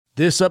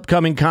This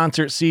upcoming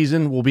concert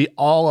season will be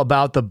all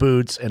about the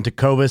boots, and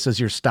Tecovas is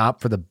your stop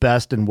for the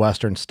best in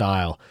Western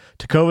style.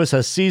 Tecovas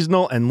has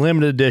seasonal and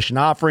limited edition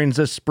offerings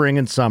this spring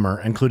and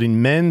summer,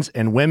 including men's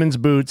and women's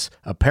boots,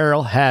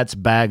 apparel, hats,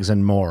 bags,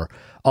 and more.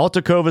 All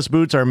Tecovas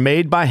boots are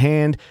made by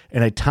hand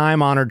in a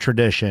time-honored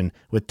tradition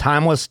with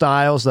timeless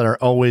styles that are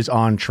always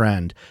on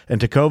trend. And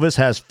Tecovas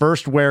has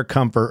first wear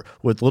comfort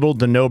with little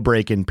to no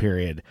break-in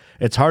period.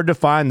 It's hard to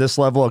find this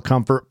level of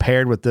comfort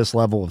paired with this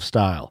level of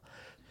style.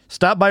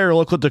 Stop by your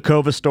local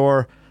Tecovas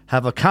store,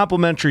 have a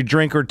complimentary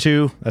drink or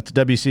two, that's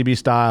WCB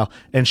style,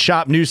 and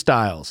shop new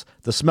styles.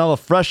 The smell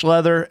of fresh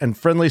leather and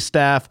friendly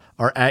staff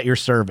are at your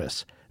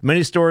service.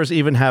 Many stores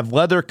even have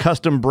leather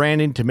custom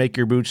branding to make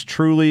your boots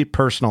truly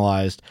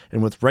personalized.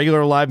 And with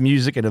regular live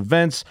music and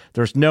events,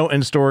 there's no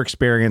in-store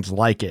experience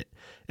like it.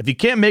 If you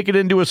can't make it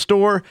into a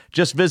store,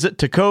 just visit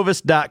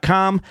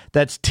tecovas.com.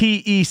 That's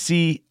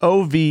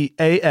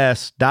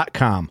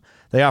TECOVAS.com.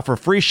 They offer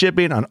free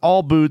shipping on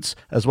all boots,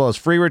 as well as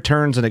free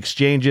returns and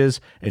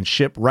exchanges, and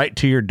ship right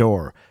to your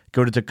door.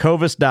 Go to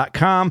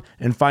tecovas.com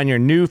and find your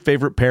new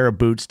favorite pair of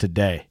boots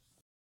today.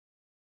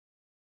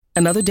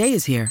 Another day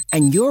is here,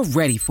 and you're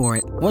ready for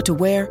it. What to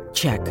wear?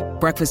 Check.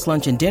 Breakfast,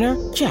 lunch, and dinner?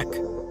 Check.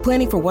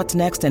 Planning for what's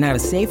next and how to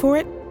save for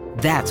it?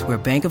 That's where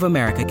Bank of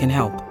America can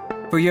help.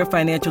 For your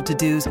financial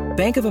to-dos,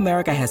 Bank of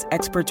America has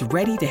experts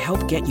ready to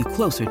help get you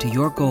closer to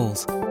your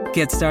goals.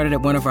 Get started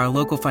at one of our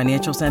local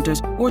financial centers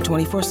or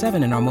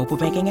 24/7 in our mobile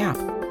banking app.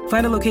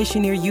 Find a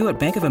location near you at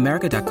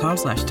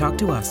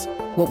bankofamerica.com/talktous.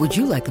 What would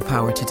you like the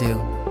power to do?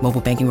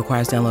 Mobile banking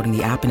requires downloading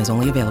the app and is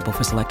only available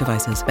for select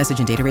devices. Message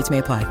and data rates may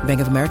apply.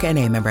 Bank of America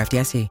N.A., member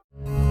FDIC.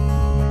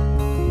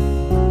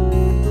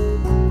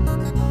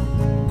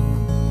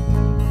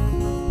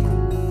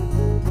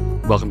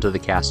 Welcome to the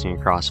Casting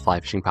Across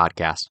Fly Fishing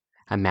Podcast.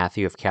 I'm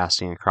Matthew of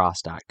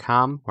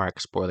castingacross.com, where I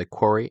explore the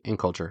quarry and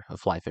culture of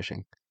fly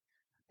fishing.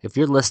 If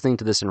you're listening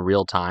to this in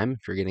real time,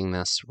 if you're getting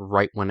this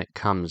right when it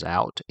comes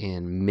out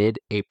in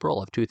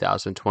mid-April of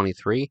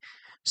 2023,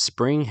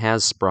 spring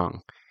has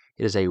sprung.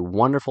 It is a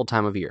wonderful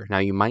time of year. Now,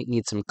 you might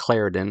need some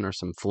Claritin or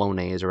some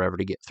Flonase or whatever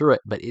to get through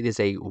it, but it is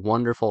a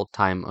wonderful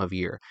time of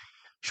year.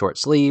 Short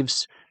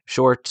sleeves,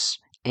 shorts,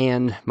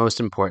 and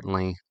most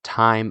importantly,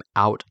 time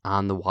out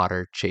on the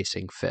water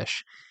chasing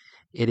fish.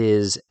 It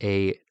is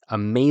a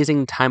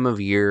amazing time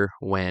of year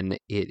when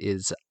it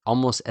is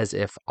almost as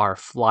if our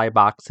fly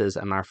boxes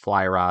and our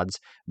fly rods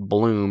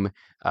bloom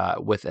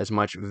with as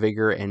much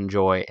vigor and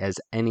joy as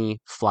any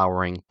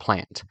flowering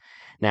plant.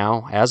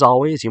 Now, as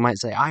always, you might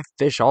say, I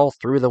fish all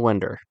through the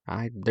winter.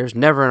 There's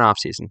never an off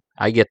season.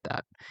 I get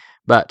that.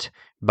 But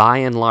by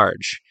and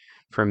large,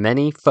 for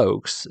many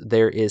folks,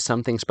 there is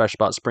something special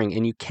about spring,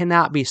 and you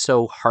cannot be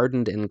so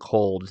hardened and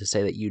cold to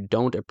say that you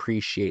don't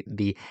appreciate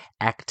the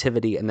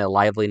activity and the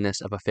liveliness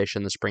of a fish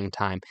in the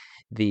springtime,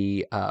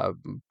 the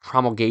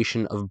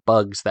promulgation of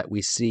bugs that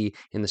we see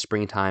in the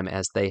springtime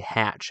as they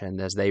hatch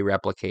and as they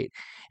replicate,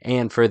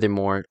 and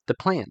furthermore, the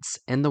plants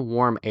and the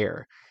warm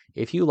air.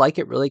 If you like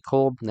it really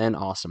cold, then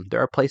awesome.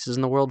 There are places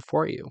in the world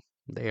for you.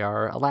 They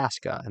are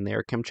Alaska, and they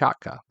are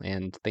Kamchatka,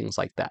 and things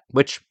like that,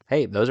 which,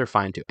 hey, those are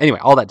fine too. Anyway,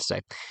 all that to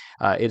say,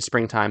 it's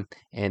springtime,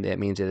 and it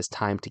means it is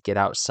time to get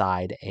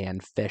outside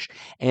and fish.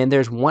 And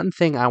there's one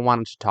thing I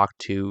wanted to talk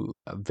to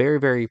very,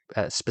 very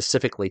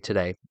specifically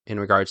today in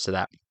regards to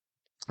that,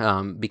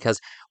 because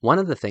one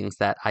of the things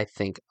that I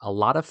think a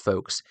lot of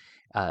folks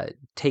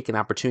take an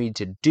opportunity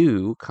to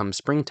do come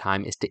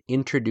springtime is to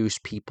introduce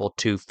people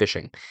to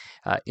fishing,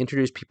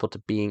 introduce people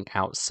to being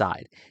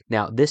outside.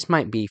 Now, this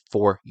might be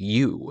for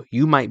you.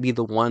 You might be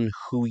the one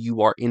who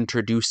you are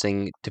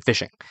introducing to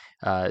fishing.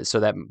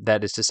 So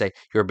that is to say,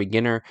 you're a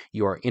beginner,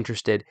 you are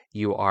interested,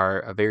 you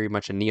are very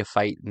much a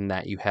neophyte in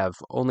that you have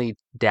only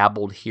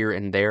dabbled here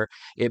and there.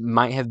 It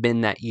might have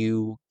been that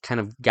you kind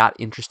of got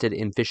interested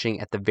in fishing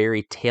at the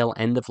very tail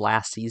end of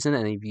last season,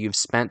 and you've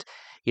spent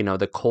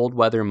the cold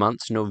weather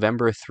months,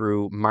 November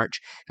through March,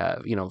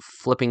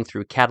 flipping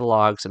through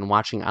catalogs and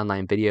watching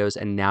online videos,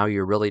 and now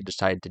you're really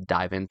decided to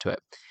dive into it.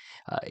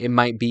 It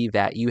might be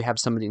that you have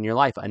somebody in your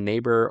life, a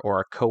neighbor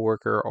or a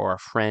coworker or a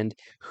friend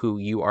who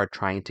you are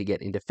trying to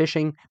get into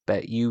fishing,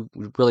 but you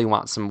really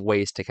want some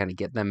ways to kind of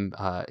get them,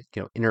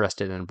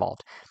 interested and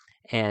involved.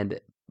 And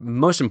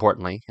most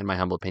importantly, in my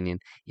humble opinion,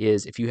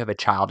 is if you have a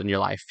child in your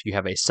life, you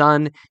have a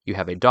son, you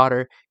have a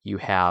daughter, you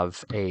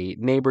have a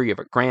neighbor, you have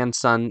a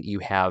grandson, you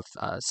have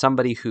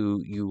somebody who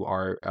you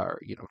are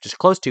just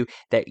close to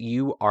that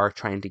you are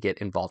trying to get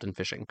involved in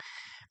fishing.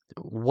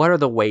 What are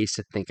the ways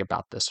to think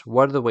about this?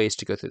 What are the ways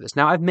to go through this?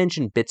 Now, I've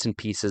mentioned bits and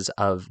pieces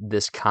of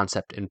this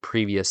concept in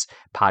previous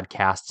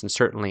podcasts and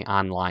certainly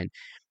online,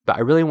 but I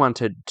really want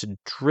to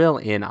drill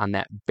in on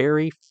that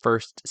very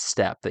first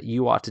step that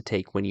you ought to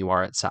take when you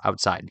are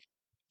outside.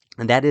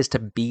 And that is to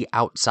be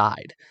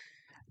outside.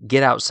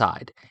 Get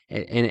outside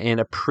and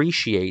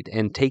appreciate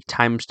and take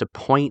times to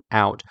point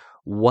out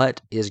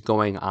what is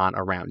going on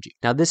around you.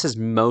 Now, this is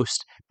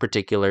most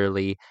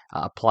particularly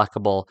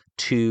applicable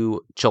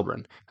to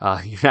children.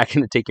 You're not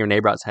going to take your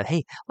neighbor outside,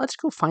 hey, let's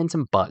go find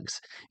some bugs.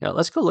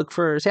 Let's go look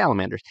for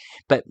salamanders.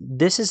 But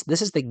this is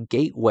the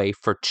gateway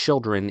for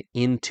children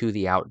into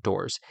the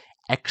outdoors.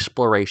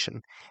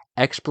 Exploration.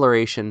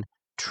 Exploration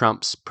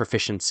trumps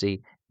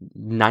proficiency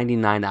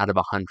 99 out of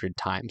 100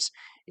 times.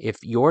 If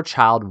your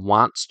child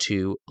wants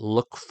to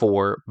look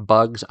for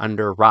bugs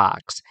under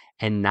rocks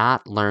and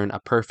not learn a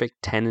perfect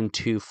 10 and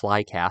 2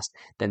 fly cast,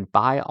 then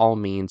by all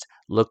means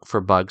look for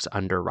bugs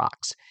under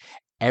rocks.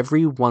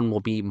 Everyone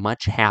will be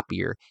much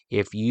happier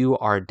if you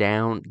are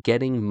down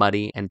getting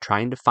muddy and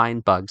trying to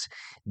find bugs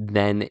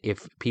than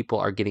if people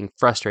are getting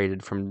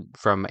frustrated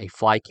from a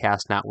fly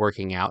cast not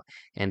working out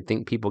and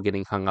think people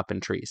getting hung up in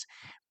trees.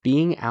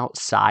 Being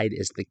outside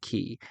is the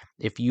key.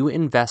 If you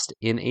invest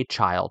in a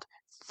child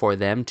for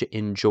them to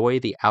enjoy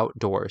the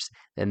outdoors,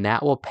 then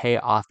that will pay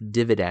off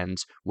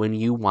dividends when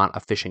you want a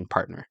fishing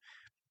partner.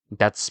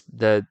 That's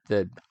the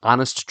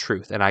honest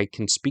truth, and I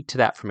can speak to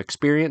that from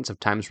experience of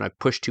times when I've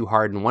pushed too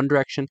hard in one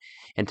direction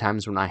and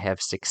times when I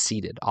have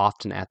succeeded,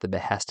 often at the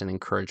behest and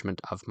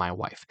encouragement of my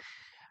wife.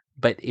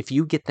 But if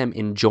you get them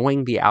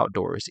enjoying the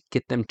outdoors,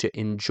 get them to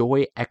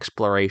enjoy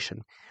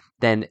exploration,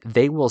 then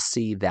they will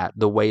see that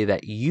the way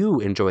that you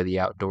enjoy the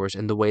outdoors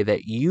and the way that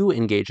you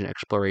engage in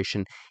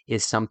exploration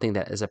is something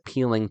that is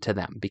appealing to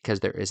them, because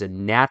there is a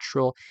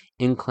natural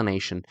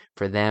inclination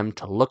for them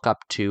to look up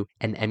to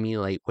and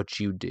emulate what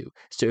you do.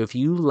 So if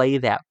you lay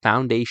that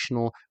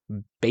foundational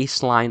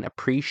baseline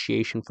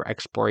appreciation for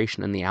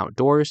exploration in the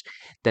outdoors,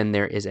 then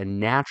there is a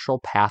natural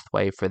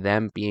pathway for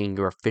them being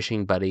your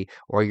fishing buddy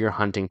or your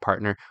hunting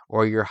partner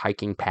or your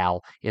hiking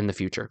pal in the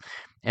future.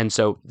 And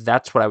so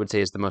that's what I would say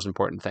is the most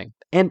important thing.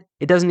 And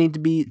it doesn't need to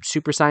be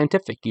super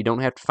scientific. You don't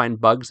have to find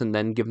bugs and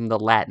then give them the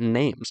Latin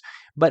names.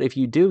 But if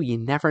you do, you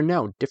never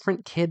know.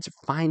 Different kids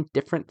find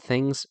different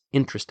things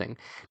interesting.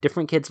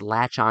 Different kids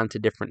latch on to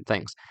different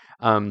things.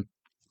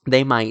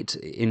 They might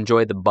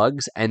enjoy the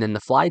bugs and then the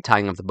fly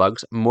tying of the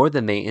bugs more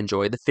than they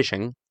enjoy the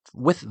fishing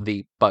with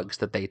the bugs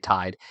that they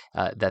tied,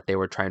 that they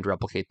were trying to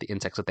replicate the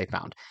insects that they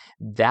found.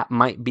 That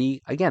might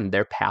be, again,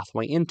 their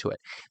pathway into it.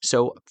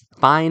 So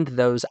find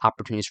those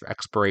opportunities for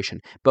exploration,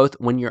 both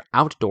when you're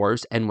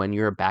outdoors and when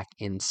you're back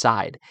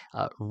inside.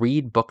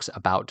 Read books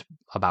about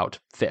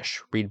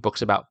fish. Read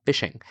books about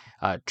fishing.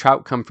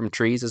 Trout Come from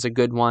Trees is a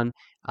good one.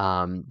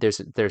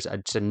 There's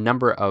just a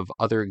number of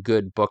other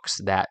good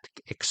books that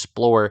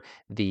explore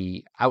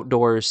the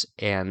outdoors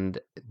and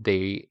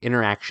the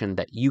interaction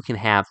that you can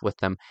have with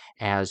them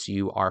as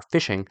you are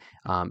fishing.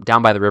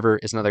 Down by the River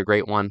is another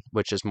great one,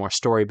 which is more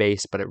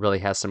story-based, but it really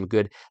has some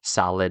good,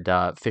 solid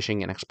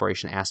fishing and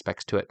exploration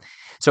aspects to it.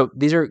 So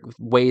these are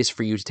ways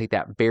for you to take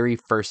that very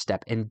first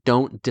step, and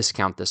don't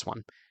discount this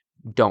one.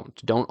 Don't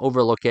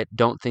overlook it.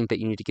 Don't think that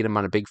you need to get them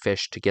on a big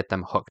fish to get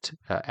them hooked,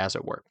 as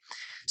it were.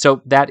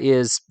 So that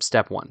is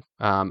step one.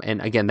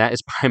 And again, that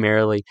is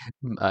primarily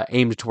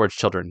aimed towards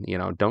children.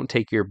 Don't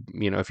take your,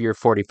 if you're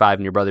 45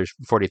 and your brother's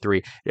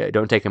 43,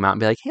 don't take them out and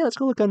be like, hey, let's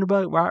go look under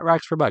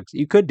rocks for bugs.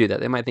 You could do that.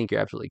 They might think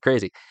you're absolutely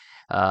crazy.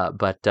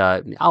 But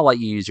I'll let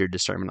you use your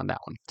discernment on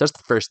that one. That's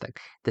the first thing.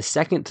 The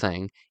second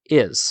thing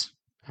is,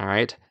 all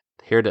right,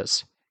 here it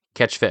is.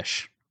 Catch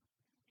fish.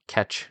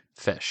 Catch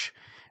fish.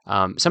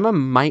 Someone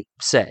might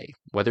say,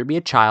 whether it be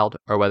a child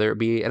or whether it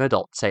be an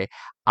adult, say,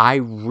 I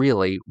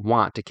really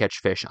want to catch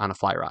fish on a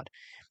fly rod.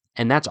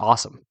 And that's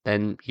awesome.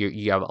 Then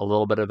you have a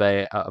little bit of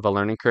a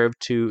learning curve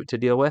to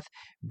deal with.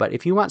 But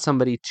if you want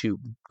somebody to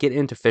get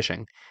into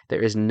fishing,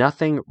 there is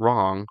nothing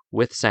wrong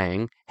with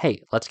saying, hey,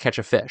 let's catch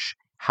a fish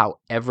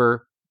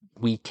however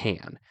we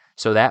can.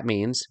 So that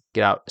means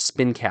get out a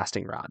spin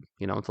casting rod,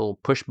 with a little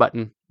push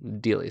button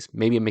dealies,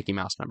 maybe a Mickey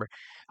Mouse number.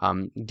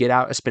 Get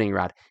out a spinning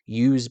rod,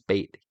 use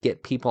bait,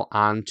 get people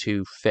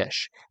onto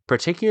fish,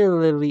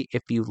 particularly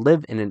if you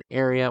live in an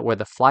area where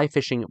the fly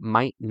fishing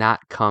might not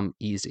come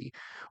easy,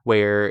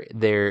 where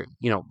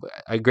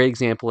a great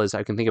example is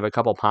I can think of a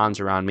couple ponds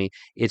around me.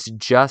 It's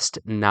just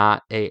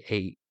not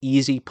a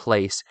easy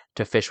place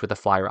to fish with a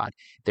fly rod.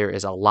 There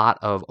is a lot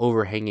of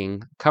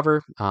overhanging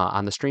cover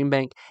on the stream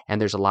bank,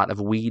 and there's a lot of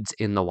weeds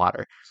in the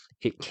water.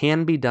 It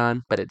can be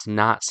done, but it's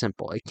not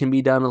simple. It can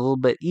be done a little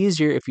bit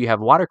easier if you have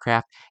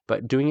watercraft,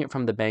 but doing it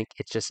from the bank,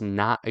 it's just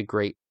not a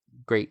great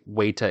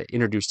way to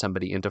introduce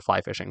somebody into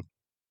fly fishing.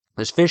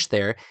 There's fish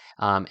there,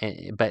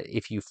 but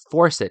if you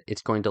force it,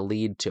 it's going to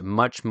lead to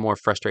much more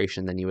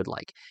frustration than you would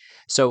like.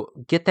 So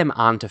get them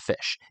onto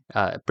fish,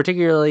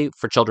 particularly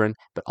for children,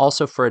 but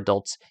also for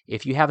adults.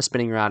 If you have a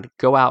spinning rod,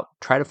 go out,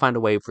 try to find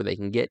a way where they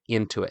can get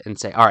into it and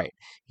say, all right,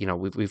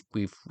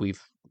 we've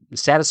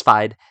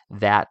satisfied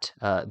that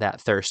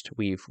thirst.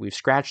 We've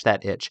scratched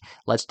that itch.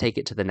 Let's take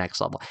it to the next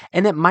level.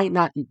 And it might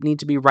not need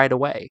to be right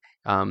away.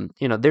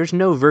 There's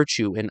no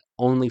virtue in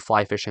only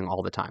fly fishing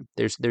all the time.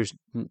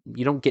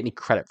 You don't get any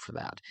credit for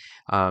that.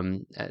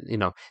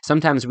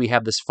 Sometimes we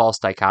have this false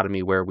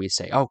dichotomy where we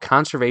say, oh,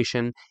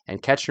 conservation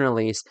and catch and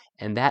release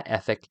and that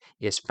ethic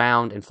is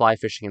found in fly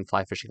fishing and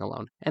fly fishing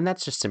alone. And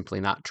that's just simply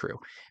not true.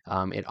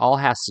 It all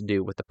has to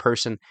do with the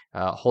person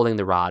holding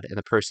the rod and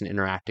the person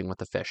interacting with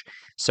the fish.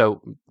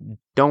 So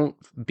don't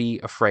be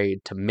afraid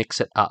to mix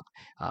it up.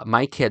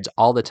 My kids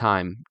all the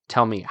time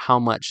tell me how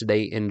much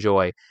they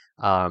enjoy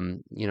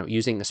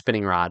using a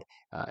spinning rod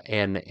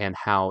and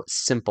how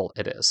simple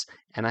it is.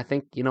 And I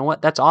think, you know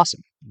what, that's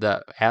awesome.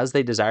 As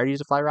they desire to use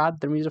a fly rod,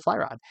 then we use a fly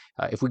rod.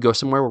 If we go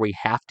somewhere where we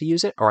have to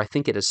use it, or I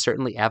think it is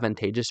certainly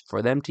advantageous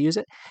for them to use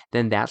it,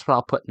 then that's what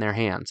I'll put in their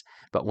hands.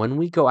 But when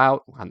we go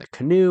out on the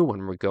canoe,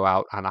 when we go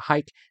out on a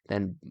hike,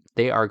 then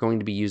they are going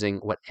to be using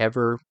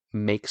whatever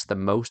makes the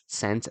most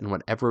sense and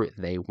whatever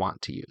they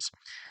want to use.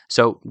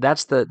 So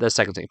that's the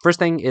second thing. First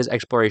thing is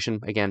exploration,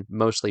 again,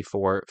 mostly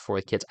for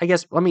the kids. I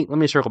guess let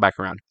me circle back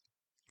around.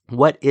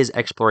 What is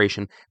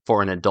exploration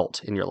for an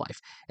adult in your life?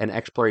 An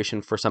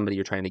exploration for somebody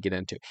you're trying to get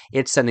into.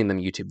 It's sending them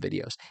YouTube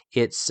videos.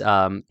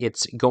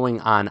 It's going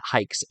on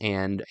hikes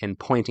and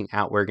pointing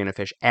out where you're going to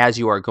fish as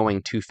you are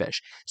going to fish.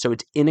 So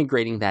it's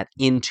integrating that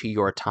into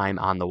your time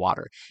on the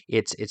water.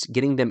 It's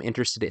getting them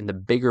interested in the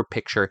bigger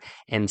picture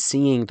and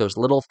seeing those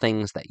little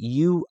things that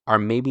you are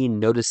maybe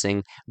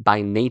noticing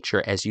by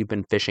nature as you've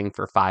been fishing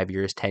for 5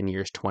 years, 10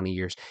 years, 20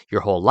 years,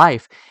 your whole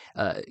life,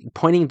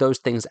 pointing those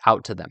things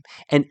out to them.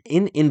 And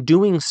in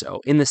doing so,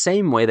 in the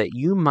same way that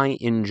you might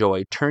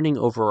enjoy turning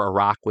over a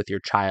rock with your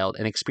child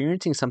and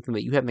experiencing something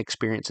that you haven't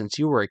experienced since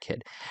you were a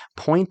kid,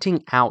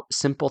 pointing out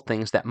simple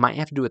things that might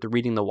have to do with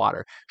reading the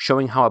water,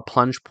 showing how a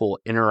plunge pool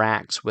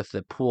interacts with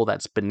the pool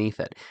that's beneath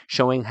it,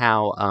 showing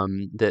how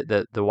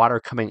the water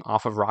coming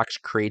off of rocks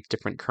creates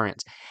different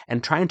currents,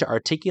 and trying to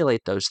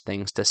articulate those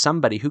things to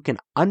somebody who can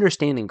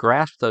understand and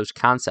grasp those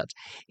concepts.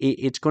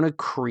 It's going to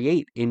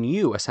create in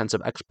you a sense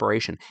of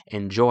exploration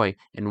and joy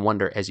and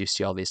wonder as you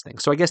see all these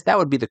things. So I guess that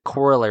would be the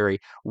corollary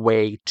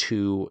way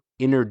to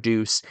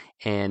introduce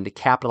and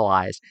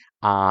capitalize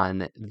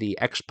on the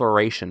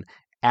exploration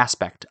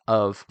aspect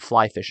of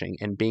fly fishing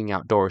and being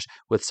outdoors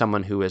with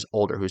someone who is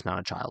older, who's not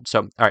a child.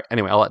 So, all right,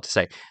 anyway, all that to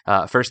say,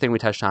 first thing we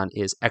touched on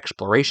is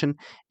exploration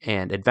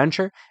and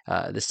adventure.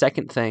 The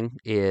second thing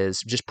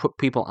is just put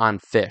people on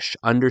fish,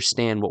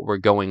 understand what we're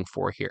going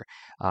for here.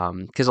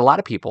 Because a lot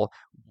of people,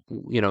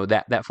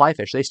 that fly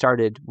fish, they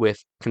started with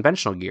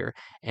conventional gear,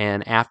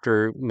 and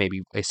after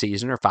maybe a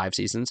season or 5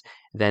 seasons,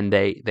 then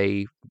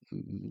they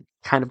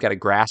kind of got a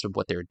grasp of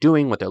what they're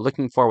doing, what they're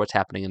looking for, what's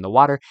happening in the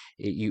water.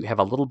 You have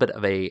a little bit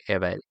of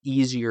an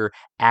easier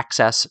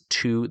access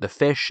to the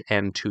fish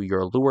and to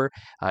your lure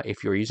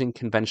if you're using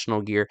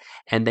conventional gear,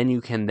 and then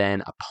you can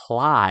then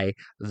apply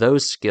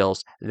those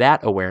skills,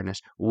 that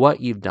awareness,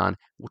 what you've done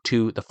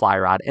to the fly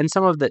rod, and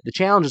some of the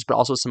challenges, but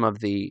also some of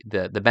the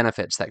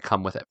benefits that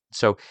come with it.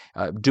 So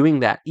doing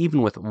that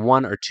even with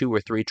 1 or 2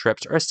 or 3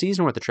 trips or a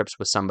season worth of trips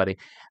with somebody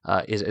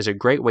is a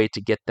great way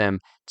to get them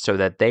so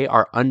that they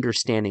are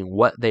understanding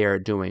what they are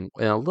doing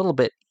in a little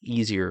bit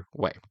easier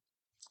way.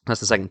 That's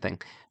the second thing.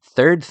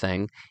 Third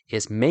thing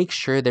is make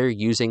sure they're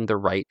using the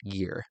right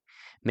gear.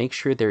 Make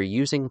sure they're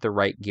using the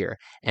right gear.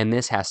 And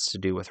this has to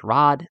do with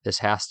rod, this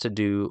has to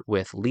do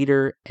with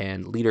leader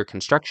and leader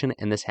construction,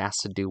 and this has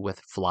to do with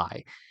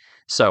fly.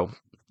 So,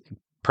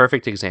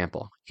 perfect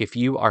example. If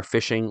you are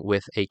fishing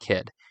with a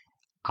kid,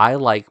 I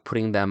like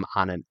putting them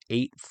on an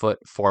 8-foot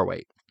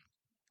 4-weight.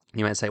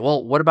 You might say,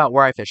 well, what about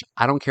where I fish?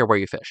 I don't care where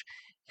you fish.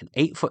 An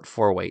 8-foot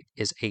 4-weight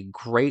is a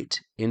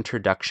great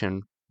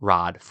introduction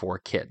rod for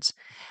kids.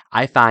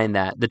 I find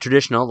that the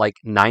traditional, like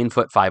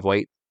 9-foot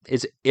 5-weight,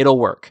 it'll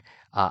work.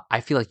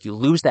 I feel like you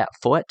lose that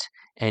foot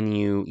and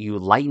you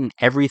lighten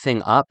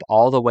everything up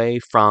all the way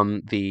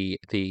from the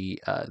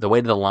weight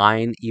of the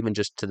line, even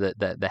just to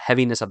the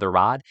heaviness of the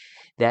rod.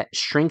 That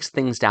shrinks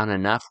things down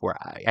enough where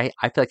I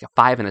feel like a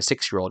 5 and a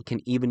 6-year-old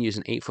can even use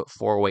an 8-foot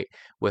 4-weight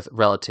with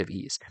relative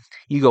ease.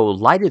 You go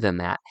lighter than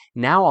that,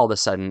 now all of a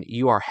sudden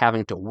you are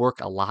having to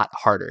work a lot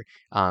harder.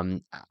 Are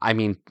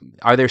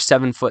there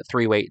 7-foot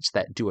 3-weights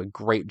that do a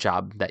great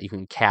job that you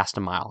can cast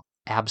a mile?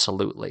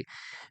 Absolutely.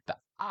 But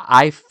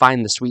I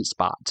find the sweet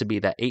spot to be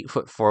that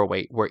 8-foot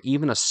 4-weight where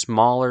even a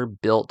smaller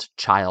built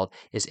child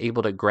is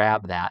able to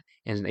grab that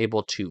and is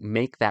able to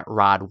make that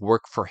rod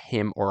work for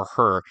him or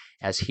her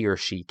as he or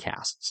she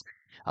casts.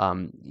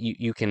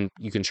 You can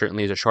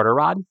certainly use a shorter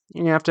rod.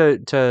 You have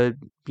to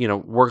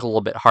work a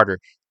little bit harder,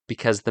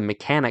 because the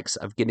mechanics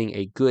of getting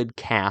a good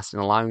cast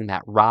and allowing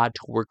that rod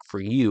to work for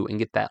you and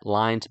get that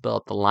line to build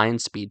up the line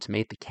speed to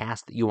make the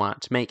cast that you want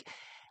it to make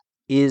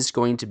is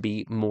going to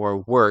be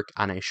more work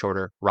on a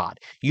shorter rod.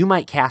 You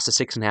might cast a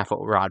 6.5-foot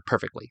rod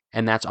perfectly,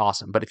 and that's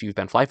awesome. But if you've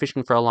been fly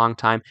fishing for a long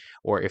time,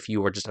 or if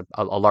you are just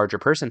a larger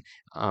person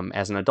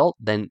as an adult,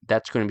 then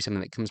that's going to be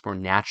something that comes more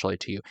naturally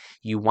to you.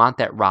 You want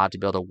that rod to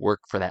be able to work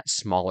for that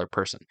smaller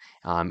person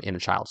in a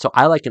child. So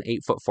I like an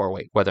 8-foot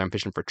 4-weight, whether I'm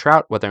fishing for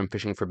trout, whether I'm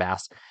fishing for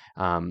bass,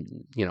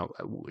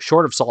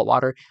 Short of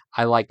saltwater,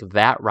 I like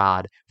that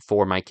rod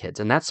for my kids.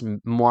 And that's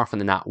more often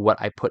than not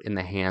what I put in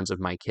the hands of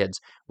my kids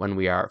when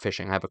we are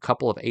fishing. I have a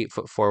couple of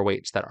 8'4"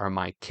 weights that are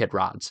my kid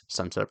rods.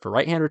 Some set up for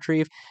right-hand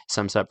retrieve,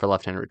 some set up for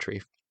left-hand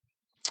retrieve,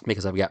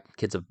 because I've got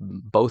kids of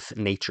both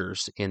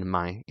natures in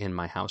my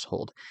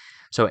household.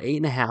 So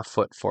 8.5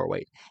 foot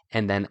 4-weight,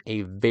 and then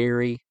a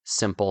very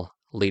simple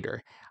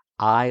leader.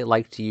 I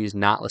like to use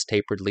knotless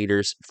tapered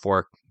leaders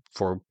for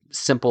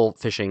simple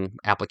fishing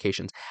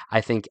applications.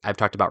 I think I've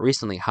talked about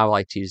recently how I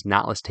like to use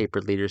knotless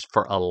tapered leaders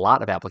for a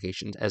lot of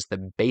applications as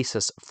the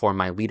basis for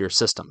my leader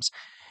systems.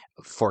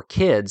 For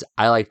kids,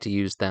 I like to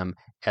use them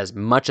as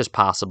much as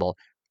possible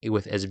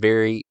with as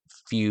very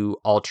few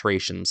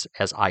alterations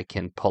as I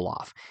can pull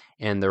off.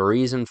 And the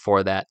reason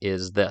for that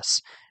is this.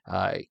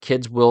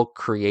 Kids will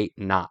create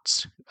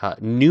knots.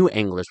 New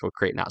anglers will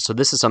create knots. So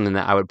this is something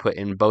that I would put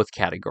in both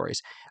categories.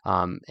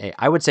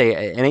 I would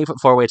say an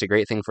 8'4" weight is a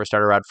great thing for a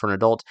starter rod for an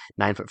adult.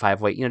 9'5"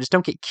 weight, just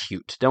don't get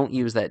cute. Don't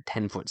use that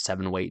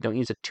 10'7" weight. Don't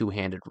use a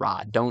two-handed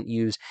rod. Don't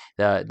use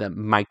the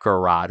micro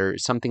rod or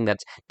something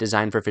that's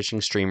designed for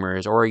fishing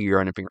streamers or a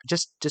Euro nipping.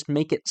 Just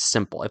make it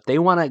simple. If they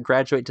want to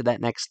graduate to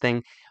that next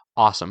thing,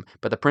 awesome.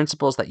 But the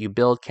principles that you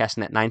build casting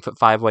that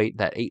 9'5" weight,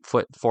 that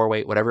 8'4"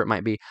 weight, whatever it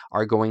might be,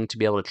 are going to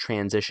be able to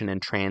transition and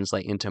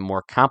translate into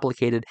more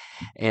complicated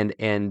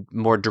and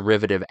more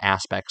derivative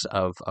aspects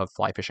of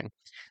fly fishing.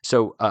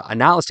 So a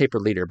knotless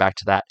tapered leader, back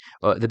to that,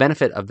 the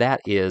benefit of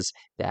that is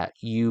that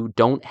you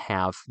don't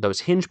have those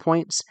hinge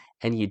points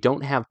and you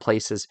don't have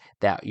places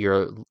that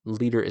your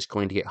leader is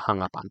going to get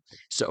hung up on.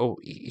 So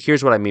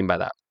here's what I mean by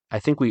that. I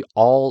think we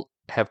all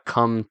have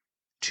come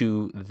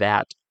to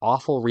that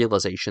awful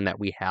realization that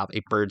we have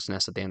a bird's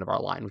nest at the end of our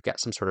line. We've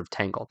got some sort of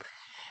tangle.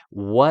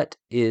 What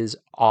is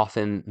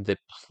often the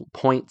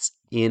points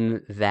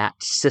in that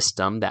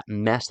system, that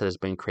mess that has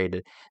been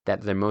created,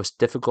 that the most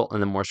difficult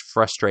and the most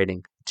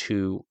frustrating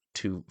to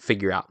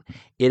figure out?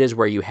 It is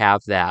where you have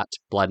that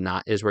blood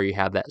knot, is where you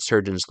have that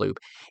surgeon's loop.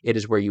 It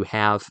is where you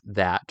have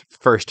that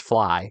first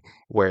fly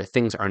where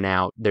things are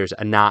now, there's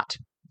a knot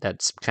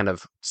that's kind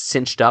of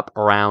cinched up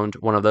around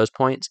one of those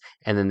points,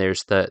 and then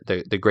there's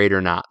the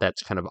greater knot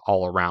that's kind of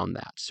all around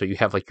that. So you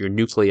have like your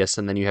nucleus,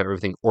 and then you have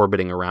everything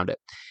orbiting around it.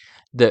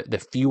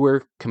 The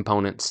fewer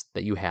components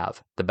that you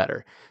have, the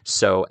better.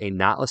 So a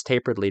knotless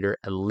tapered leader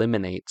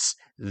eliminates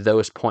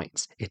those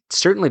points. It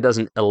certainly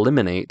doesn't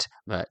eliminate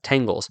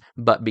tangles,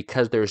 but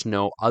because there's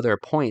no other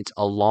points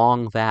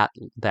along that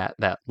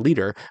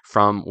leader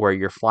from where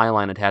your fly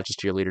line attaches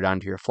to your leader down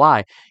to your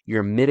fly,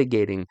 you're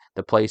mitigating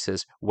the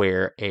places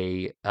where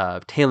a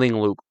tailing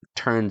loop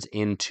turns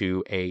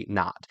into a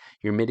knot.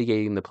 You're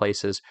mitigating the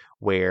places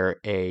where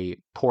a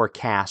poor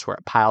cast, where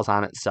it piles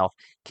on itself,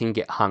 can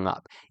get hung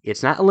up.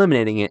 It's not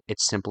eliminating it,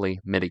 it's simply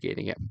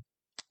mitigating it.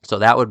 So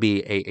that would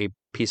be a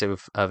piece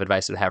of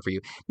advice I'd have for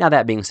you. Now,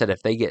 that being said,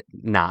 if they get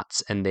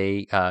knots and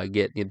they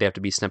have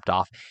to be snipped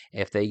off,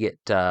 if they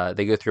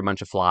go through a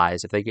bunch of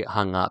flies, if they get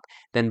hung up,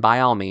 then by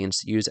all means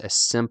use a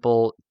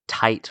simple,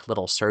 tight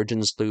little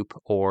surgeon's loop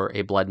or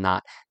a blood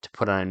knot to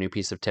put on a new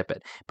piece of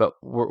tippet. But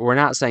we're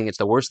not saying it's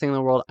the worst thing in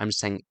the world. I'm just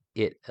saying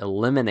it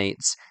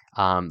eliminates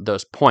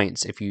those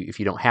points if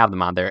you don't have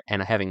them on there,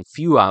 and having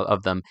few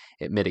of them,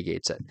 it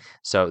mitigates it.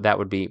 So that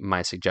would be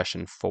my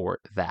suggestion for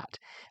that.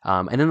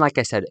 And then, like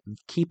I said,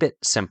 keep it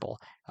simple.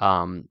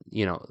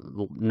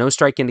 No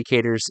strike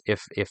indicators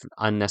if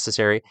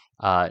unnecessary,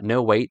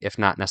 no weight if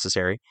not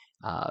necessary,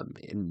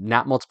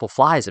 not multiple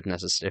flies if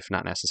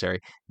not necessary.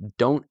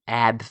 Don't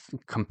add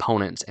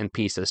components and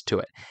pieces to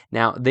it.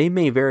 Now, they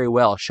may very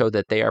well show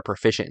that they are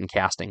proficient in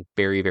casting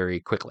very, very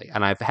quickly.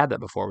 And I've had that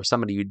before with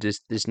somebody who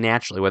just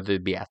naturally, whether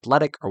it be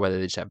athletic or whether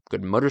they just have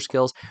good motor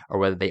skills or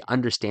whether they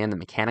understand the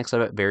mechanics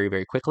of it very,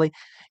 very quickly.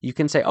 You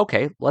can say,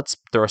 okay, let's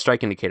throw a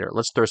strike indicator.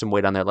 Let's throw some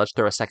weight on there. Let's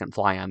throw a second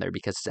fly on there,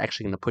 because it's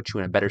actually going to put you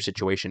in a better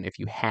situation if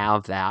you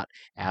have that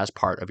as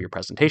part of your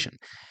presentation.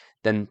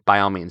 Then by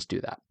all means do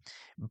that.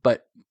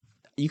 But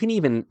you can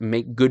even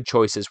make good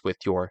choices with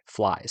your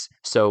flies.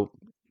 So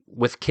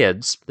with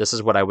kids, this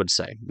is what I would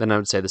say. Then I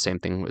would say the same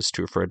thing is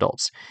true for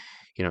adults.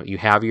 You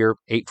have your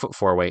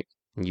 8'4" weight,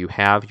 you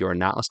have your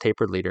knotless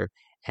tapered leader,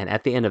 and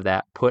at the end of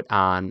that, put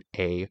on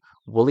a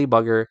woolly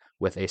bugger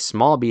with a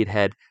small bead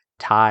head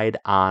tied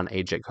on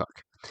a jig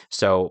hook.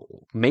 So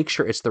make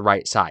sure it's the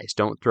right size.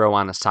 Don't throw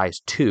on a size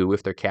 2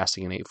 if they're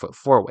casting an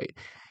 8'4" weight.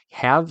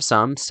 Have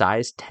some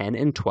size 10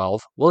 and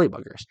 12 woolly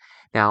buggers.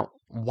 Now,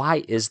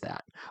 why is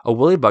that? A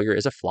woolly bugger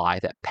is a fly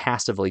that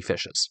passively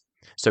fishes.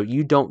 So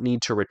you don't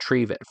need to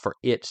retrieve it for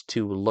it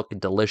to look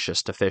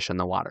delicious to fish in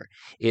the water.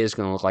 It is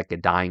going to look like a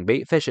dying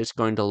bait fish. It's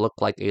going to look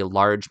like a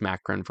large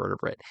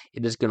macroinvertebrate.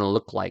 It is going to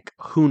look like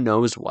who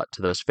knows what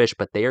to those fish,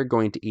 but they are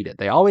going to eat it.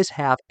 They always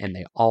have, and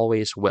they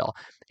always will.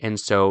 And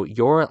so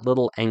your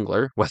little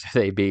angler, whether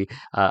they be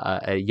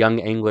a young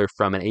angler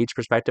from an age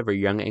perspective or a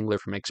young angler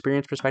from an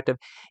experience perspective,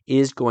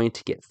 is going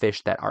to get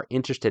fish that are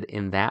interested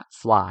in that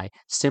fly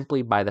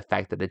simply by the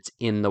fact that it's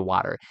in the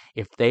water.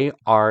 If they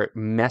are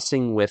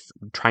messing with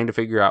trying to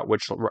figure out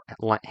which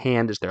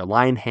hand is their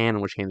line hand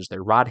and which hand is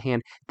their rod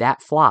hand,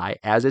 that fly,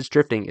 as it's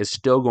drifting, is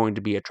still going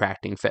to be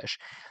attracting fish.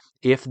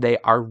 If they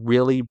are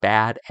really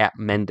bad at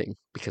mending,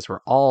 because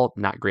we're all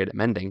not great at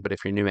mending, but if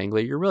you're a new angler,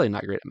 you're really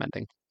not great at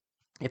mending.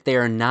 If they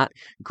are not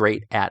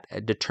great at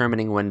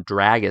determining when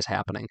drag is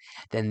happening,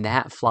 then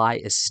that fly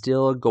is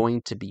still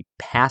going to be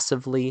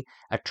passively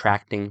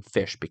attracting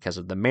fish because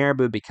of the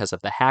marabou, because of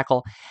the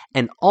hackle,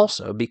 and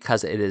also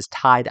because it is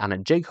tied on a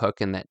jig hook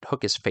and that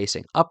hook is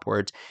facing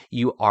upwards.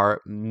 You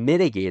are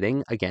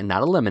mitigating, again,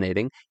 not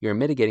eliminating, you're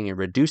mitigating and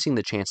reducing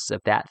the chances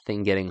of that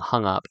thing getting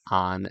hung up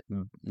on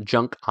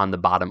junk on the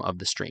bottom of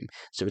the stream.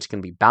 So it's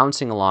going to be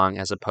bouncing along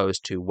as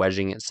opposed to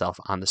wedging itself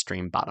on the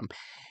stream bottom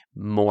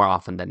more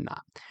often than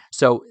not.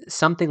 So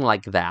something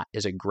like that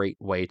is a great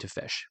way to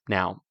fish.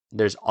 Now,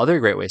 there's other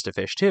great ways to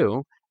fish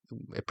too,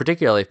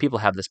 particularly if people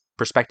have this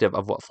perspective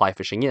of what fly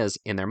fishing is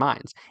in their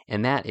minds.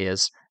 And that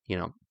is,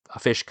 a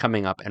fish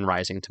coming up and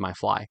rising to my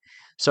fly.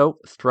 So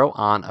throw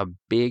on a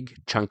big,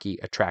 chunky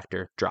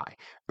attractor dry.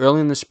 Early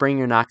in the spring,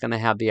 you're not going to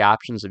have the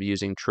options of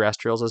using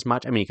terrestrials as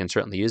much. I mean, you can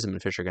certainly use them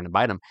and fish are going to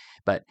bite them.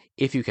 But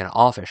if you can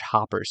all fish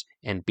hoppers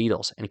and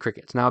beetles and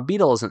crickets. Now, a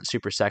beetle isn't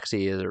super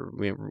sexy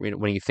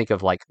when you think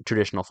of like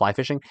traditional fly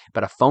fishing,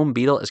 but a foam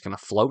beetle is going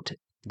to float.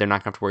 They're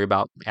not going to have to worry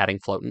about adding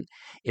floatant.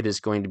 It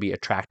is going to be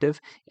attractive,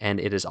 and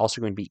it is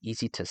also going to be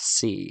easy to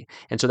see.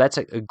 And so that's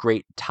a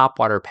great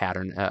topwater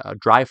pattern, a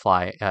dry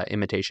fly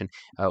imitation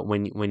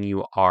when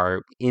you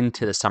are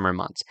into the summer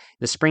months.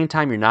 The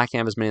springtime, you're not going to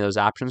have as many of those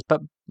options,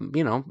 but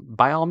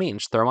by all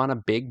means, throw on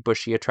a big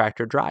bushy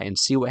attractor dry and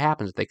see what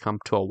happens if they come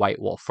to a white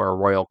wolf or a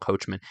royal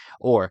coachman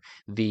or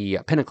the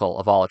pinnacle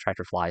of all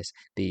attractor flies,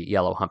 the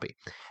yellow humpy.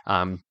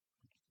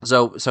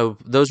 So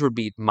those would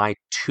be my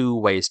two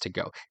ways to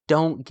go.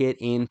 Don't get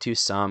into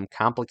some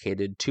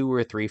complicated 2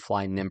 or 3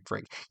 fly nymph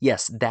rig.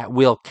 Yes, that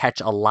will catch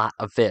a lot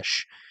of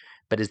fish,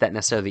 but is that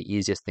necessarily the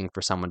easiest thing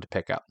for someone to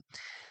pick up?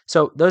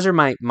 So those are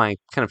my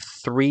kind of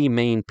 3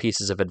 main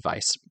pieces of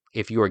advice.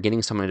 If you are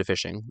getting someone into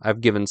fishing, I've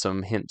given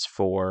some hints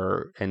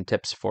and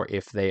tips for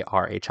if they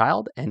are a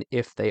child and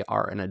if they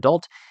are an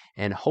adult.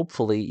 And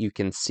hopefully you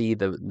can see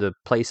the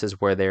places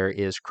where there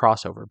is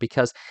crossover,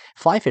 because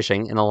fly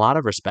fishing in a lot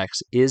of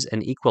respects is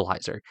an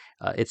equalizer.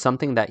 It's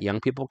something that young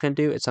people can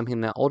do. It's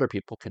something that older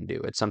people can do.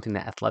 It's something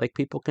that athletic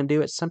people can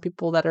do. It's some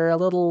people that are a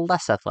little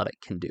less athletic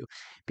can do,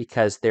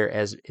 because there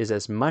is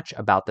as much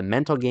about the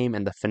mental game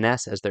and the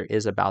finesse as there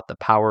is about the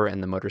power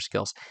and the motor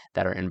skills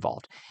that are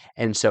involved.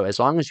 And so as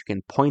long as you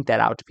can point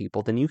that out to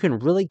people, then you can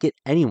really get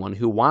anyone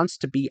who wants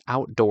to be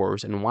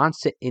outdoors and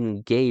wants to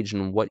engage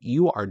in what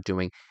you are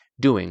doing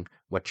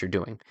what you're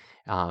doing.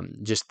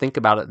 Just think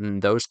about it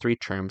in those 3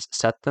 terms.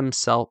 Set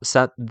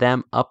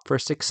them up for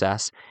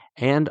success,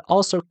 and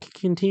also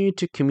continue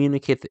to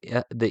communicate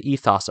the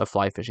ethos of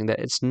fly fishing, that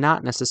it's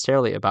not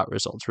necessarily about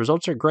results.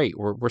 Results are great.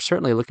 We're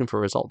certainly looking for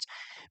results.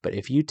 But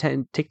if you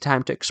take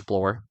time to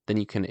explore, then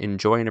you can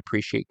enjoy and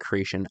appreciate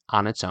creation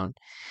on its own.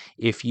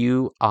 If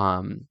you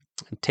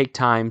take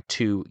time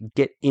to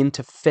get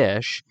into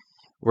fish,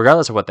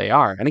 regardless of what they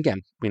are, and again,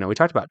 we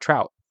talked about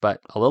trout, but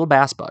a little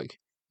bass bug,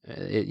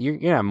 you're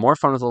gonna have more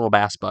fun with a little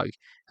bass bug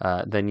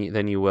than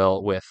you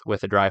will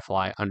with a dry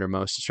fly under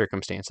most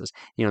circumstances.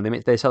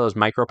 They sell those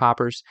micro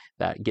poppers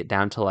that get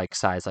down to like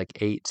size like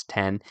 8 to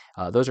 10.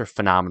 Those are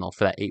phenomenal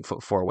for that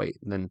 8'4" weight.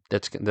 Then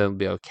they'll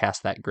be able to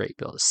cast that great,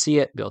 be able to see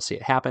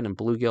it happen. And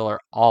bluegill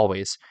are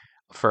always,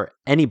 for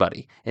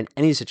anybody in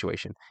any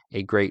situation,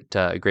 a great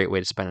way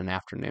to spend an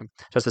afternoon.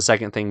 So that's the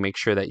second thing. Make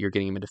sure that you're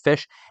getting them into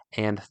fish.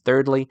 And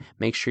thirdly,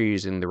 make sure you're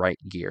using the right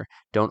gear.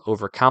 Don't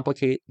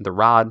overcomplicate the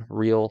rod,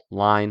 reel,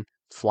 line,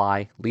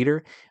 fly,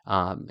 leader,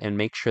 and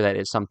make sure that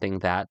it's something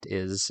that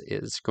is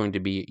going to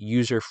be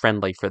user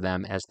friendly for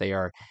them as they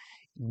are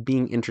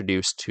being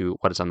introduced to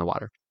what is on the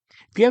water.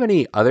 If you have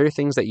any other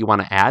things that you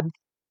want to add,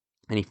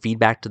 any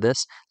feedback to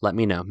this, let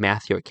me know.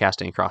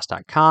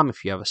 Matthew@castingacross.com.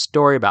 If you have a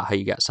story about how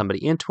you got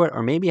somebody into it,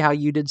 or maybe how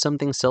you did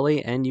something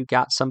silly and you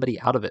got somebody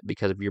out of it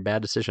because of your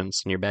bad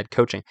decisions and your bad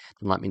coaching,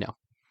 then let me know.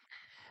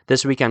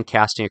 This week on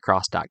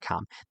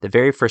castingacross.com, the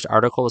very first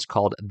article is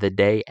called The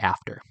Day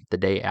After.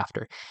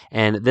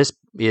 And this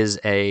is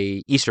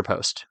a Easter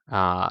post.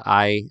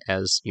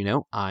 As you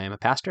know, I am a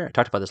pastor. I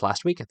talked about this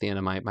last week at the end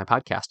of my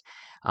podcast.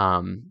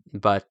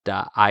 But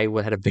I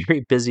had a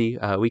very busy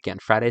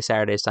weekend. Friday,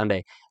 Saturday,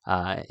 Sunday,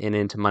 and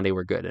into Monday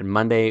were good. And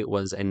Monday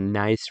was a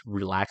nice,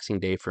 relaxing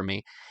day for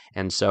me.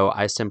 And so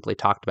I simply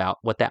talked about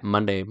what that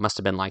Monday must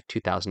have been like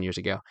 2,000 years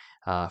ago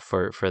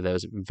for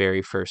those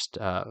very first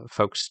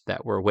folks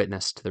that were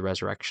witness to the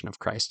resurrection of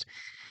Christ.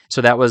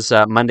 So that was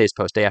Monday's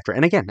post, day after.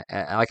 And again,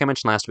 like I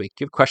mentioned last week,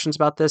 you have questions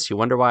about this, you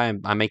wonder why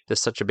I make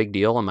this such a big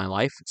deal in my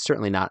life. It's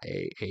certainly not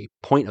a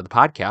point of the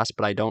podcast,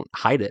 but I don't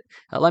hide it.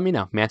 Let me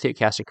know.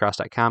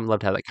 Matthew@castingacross.com. Love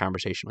to have that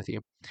conversation with you.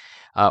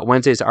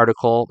 Wednesday's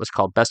article was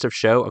called Best of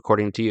Show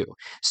According to You.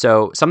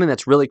 So something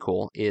that's really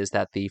cool is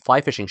that the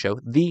Fly Fishing Show,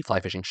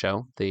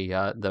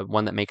 the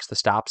one that makes the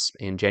stops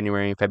in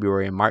January,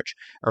 February, and March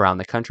around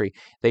the country,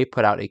 they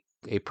put out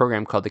a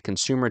program called the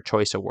Consumer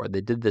Choice Award.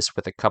 They did this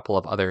with a couple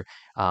of other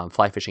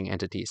fly fishing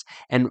entities.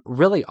 And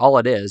really all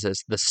it is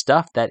the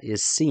stuff that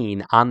is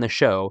seen on the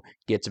show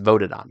gets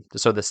voted on.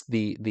 So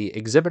the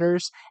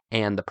exhibitors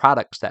and the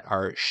products that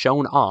are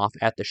shown off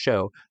at the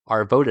show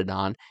are voted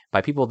on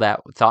by people that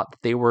thought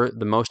that they were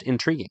the most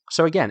intriguing.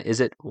 So again, is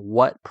it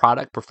what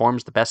product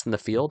performs the best in the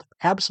field?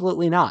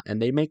 Absolutely not.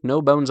 And they make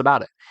no bones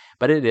about it.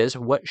 But it is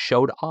what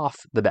showed off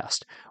the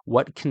best.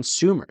 What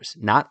consumers,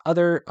 not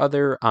other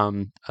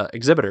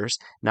exhibitors,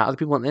 not other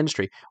people in the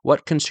industry,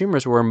 what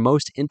consumers were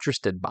most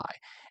interested by.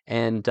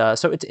 And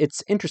so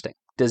it's interesting.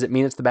 Does it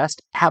mean it's the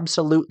best?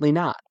 Absolutely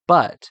not.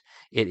 But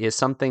it is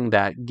something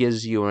that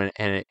gives you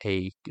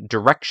a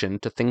direction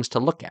to things to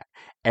look at.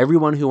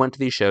 Everyone who went to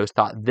these shows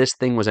thought this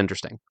thing was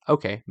interesting.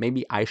 Okay,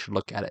 maybe I should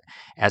look at it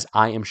as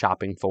I am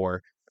shopping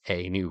for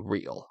a new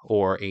reel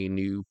or a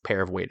new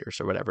pair of waders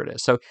or whatever it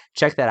is. So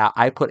check that out.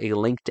 I put a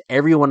link to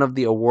every one of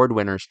the award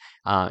winners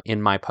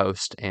in my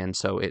post, and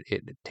so it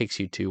takes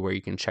you to where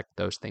you can check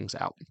those things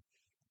out.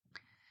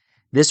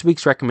 This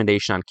week's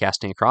recommendation on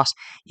Casting Across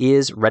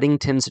is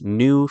Redington's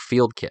new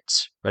field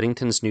kits.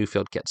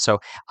 So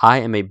I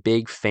am a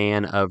big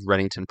fan of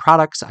Redington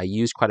products. I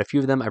use quite a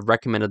few of them. I've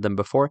recommended them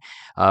before.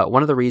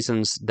 One of the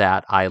reasons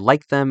that I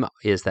like them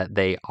is that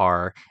they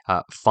are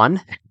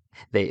fun.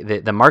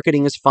 The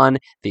marketing is fun.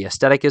 The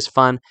aesthetic is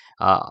fun.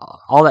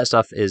 All that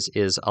stuff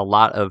is a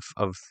lot of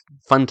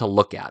fun to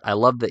look at. I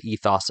love the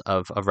ethos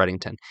of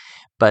Redington.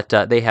 But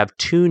they have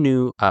two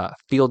new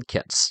field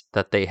kits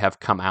that they have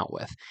come out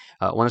with.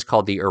 One is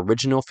called the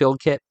Original Field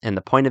Kit, and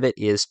the point of it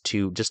is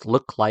to just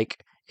look like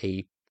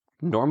a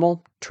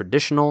normal,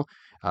 traditional,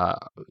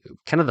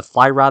 kind of the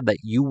fly rod that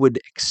you would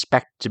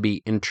expect to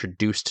be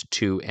introduced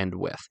to and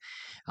with.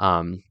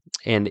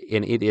 And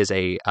it is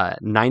a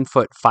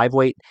 9-foot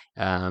 5-weight,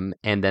 and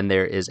then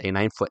there is a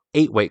 9-foot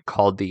 8-weight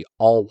called the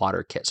All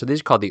Water Kit. So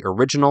these are called the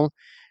Original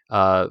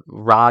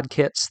rod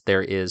kits.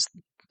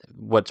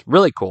 What's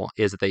really cool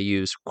is that they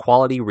use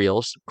quality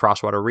reels,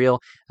 crosswater reel,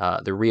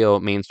 the Rio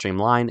mainstream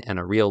line, and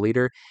a reel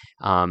leader.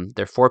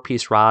 They're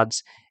 4-piece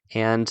rods,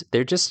 and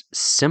they're just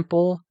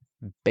simple,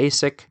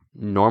 basic,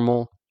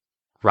 normal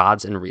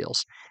rods and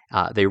reels.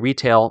 They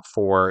retail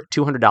for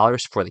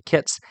 $200 for the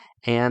kits,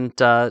 and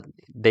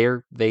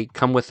they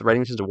come with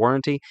Redington's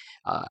warranty.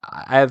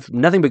 I have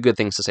nothing but good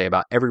things to say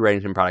about every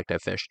Redington product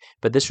I've fished,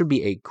 but this would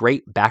be a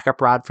great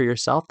backup rod for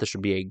yourself. This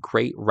would be a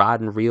great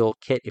rod and reel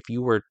kit if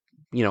you were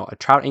a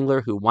trout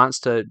angler who wants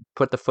to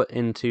put the foot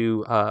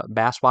into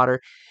bass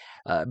water.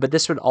 But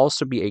this would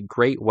also be a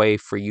great way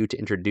for you to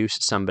introduce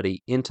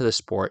somebody into the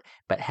sport,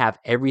 but have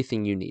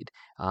everything you need.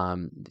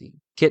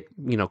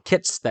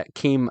 Kits that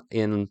came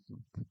in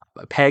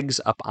pegs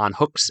up on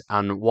hooks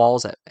on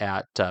walls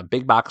at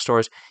big box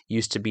stores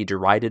used to be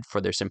derided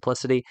for their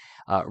simplicity.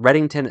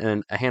 Redington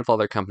and a handful of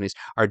other companies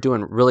are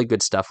doing really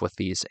good stuff with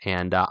these,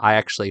 and I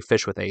actually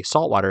fish with a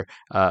saltwater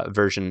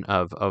version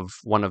of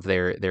one of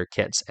their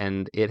kits,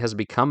 and it has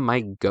become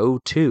my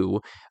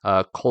go-to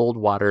cold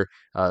water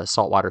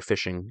saltwater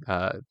fishing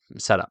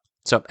setup.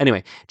 So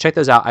anyway, check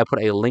those out. I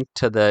put a link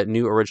to the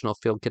new Original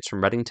Field Kits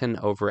from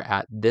Redington over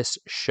at this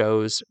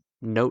show's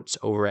notes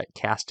over at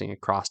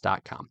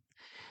castingacross.com.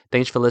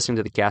 Thanks for listening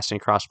to the Casting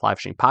Across Fly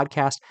Fishing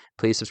Podcast.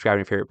 Please subscribe to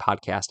your favorite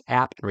podcast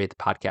app and rate the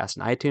podcast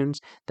in iTunes.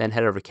 Then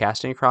head over to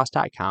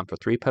castingacross.com for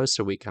 3 posts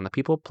a week on the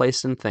people,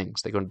 places, and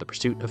things that go into the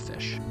pursuit of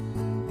fish.